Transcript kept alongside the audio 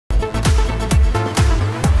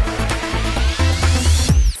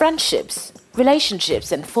Friendships,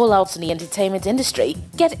 relationships and fallouts in the entertainment industry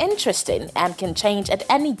get interesting and can change at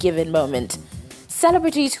any given moment.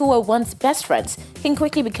 Celebrities who were once best friends can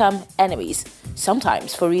quickly become enemies,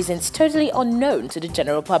 sometimes for reasons totally unknown to the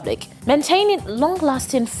general public. Maintaining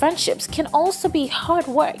long-lasting friendships can also be hard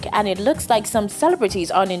work, and it looks like some celebrities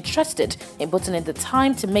aren't interested in putting in the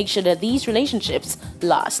time to make sure that these relationships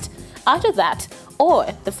last. Either that, or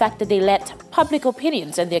the fact that they let public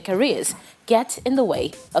opinions and their careers get in the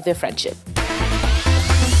way of their friendship.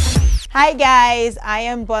 Hi guys, I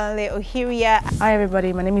am Bonale Ohiria. Hi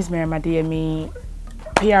everybody, my name is Miriam Adeyemi,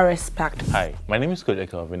 PRS Pact. Hi, my name is Coach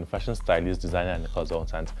Kelvin, fashion stylist, designer and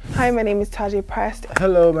consultant. Hi, my name is Taji Prest.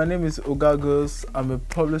 Hello, my name is Ogagos. I'm a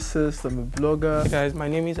publicist, I'm a blogger. Hey guys, my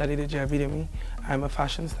name is Adedeji Abidemi. I'm a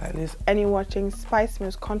fashion stylist. And you're watching Spice's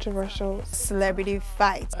most controversial Celebrity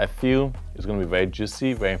Fight. I feel it's going to be very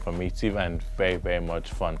juicy, very informative and very, very much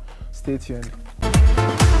fun. Stay tuned.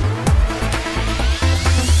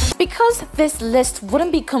 Because this list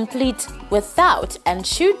wouldn't be complete without and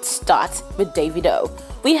should start with Davido,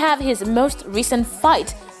 we have his most recent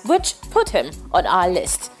fight, which put him on our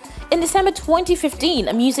list. In December 2015,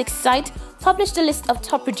 a music site published a list of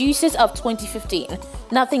top producers of 2015.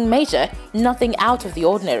 Nothing major, nothing out of the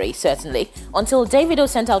ordinary, certainly, until Davido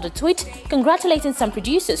sent out a tweet congratulating some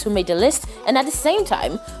producers who made the list and at the same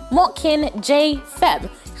time mocking J. Feb,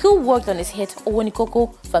 who worked on his hit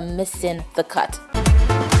Owonikoko, for missing the cut.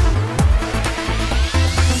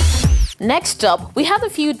 Next up, we have a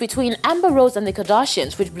feud between Amber Rose and the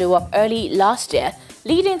Kardashians, which blew up early last year,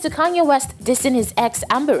 leading to Kanye West dissing his ex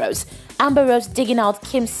Amber Rose digging out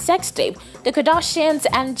Kim's sex tape, the Kardashians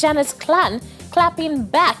and Jenner's clan clapping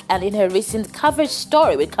back, and in her recent cover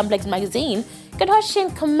story with Complex magazine,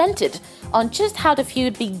 Kardashian commented on just how the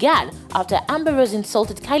feud began after Amber Rose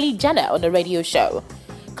insulted Kylie Jenner on a radio show.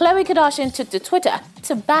 Khloe Kardashian took to Twitter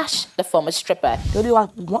to bash the former stripper. They only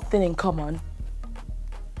have one thing in common.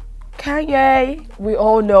 Kanye, we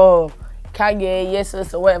all know. Kanye, yes,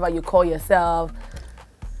 or whatever you call yourself.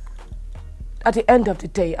 At the end of the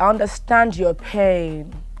day, I understand your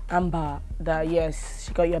pain, Amber, that yes,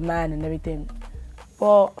 she got your man and everything.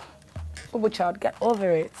 But, Bubble Child, get over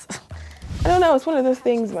it. I don't know, it's one of those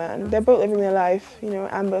things, man. They're both living their life. You know,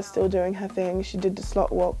 Amber's still doing her thing. She did the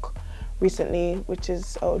slot walk recently, which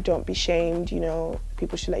is, oh, don't be shamed, you know,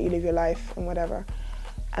 people should let you live your life and whatever.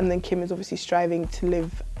 And then Kim is obviously striving to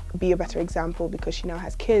be a better example because she now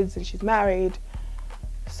has kids and she's married.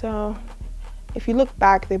 So if you look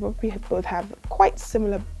back, they both have quite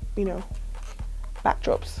similar, you know,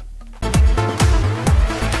 backdrops.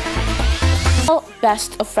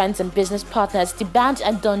 Best of friends and business partners, D'banj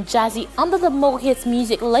and Don Jazzy under the Mo Hits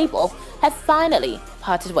music label have finally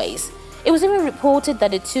parted ways. It was even reported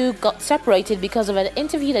that the two got separated because of an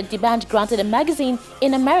interview that D'banj granted a magazine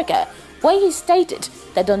in America, where he stated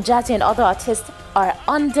that Don Jazzy and other artists are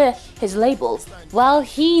under his label, while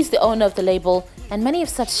he's the owner of the label, and many of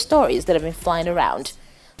such stories that have been flying around.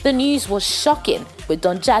 The news was shocking, with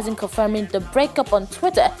Don Jazzy confirming the breakup on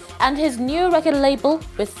Twitter and his new record label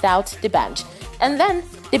without D'banj. And then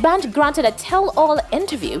D'banj granted a tell-all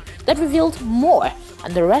interview that revealed more,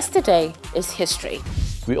 and the rest today is history.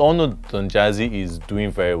 We all know Don Jazzy is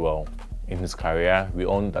doing very well in his career. We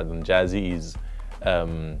all know that Don Jazzy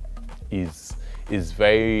is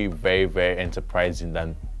very, very, very enterprising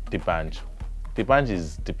than D'banj. D'banj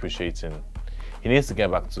is depreciating. He needs to get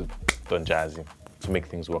back to Don Jazzy to make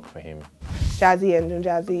things work for him. Jazzy and Don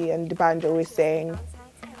Jazzy and D'banj are always saying,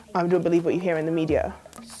 don't believe what you hear in the media.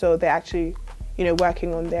 So they're actually, you know,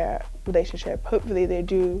 working on their relationship. Hopefully they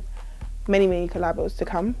do many, many collabos to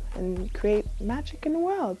come and create magic in the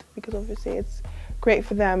world, because obviously it's great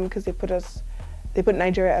for them because they put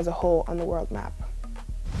Nigeria as a whole on the world map.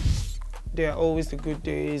 There are always the good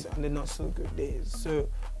days and the not so good days. So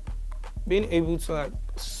being able to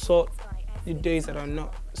sort the days that are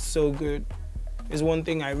not so good is one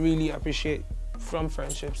thing I really appreciate from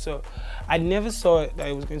friendship. So I never saw it that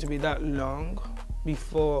it was going to be that long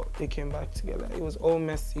before they came back together. It was all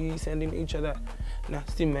messy, sending each other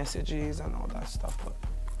nasty messages and all that stuff, but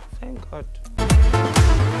thank God.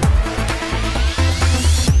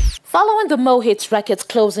 Following the Mo Hits Records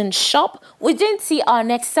closing shop, we didn't see our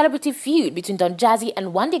next celebrity feud between Don Jazzy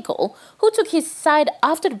and Wande Cole, who took his side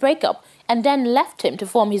after the breakup and then left him to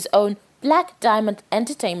form his own Black Diamond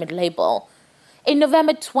Entertainment label. In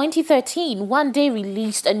November 2013, Wande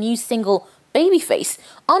released a new single, Babyface,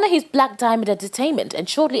 under his Black Diamond Entertainment, and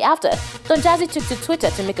shortly after, Don Jazzy took to Twitter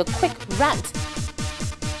to make a quick rant